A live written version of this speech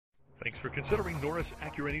Thanks for considering Norris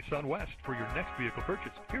Acura-Nissan West for your next vehicle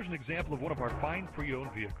purchase. Here's an example of one of our fine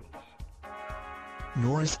pre-owned vehicles.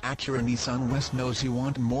 Norris Acura-Nissan West knows you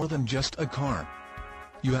want more than just a car.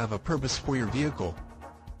 You have a purpose for your vehicle.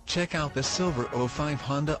 Check out the silver 05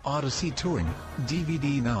 Honda Odyssey Touring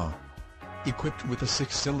DVD now. Equipped with a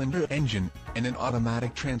 6-cylinder engine and an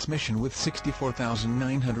automatic transmission with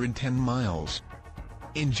 64,910 miles.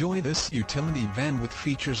 Enjoy this utility van with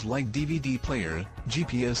features like DVD player,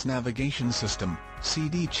 GPS navigation system,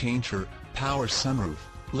 CD changer, power sunroof,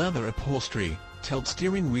 leather upholstery, tilt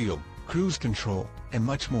steering wheel, cruise control, and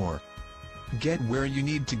much more. Get where you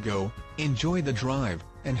need to go, enjoy the drive,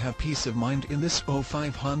 and have peace of mind in this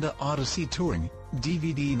 05 Honda Odyssey Touring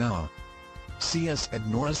DVD now. See us at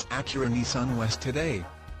Norris Acura-Nissan West today.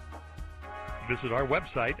 Visit our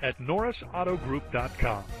website at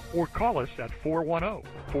norrisautogroup.com or call us at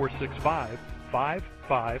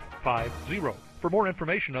 410-465-5550 for more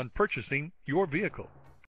information on purchasing your vehicle.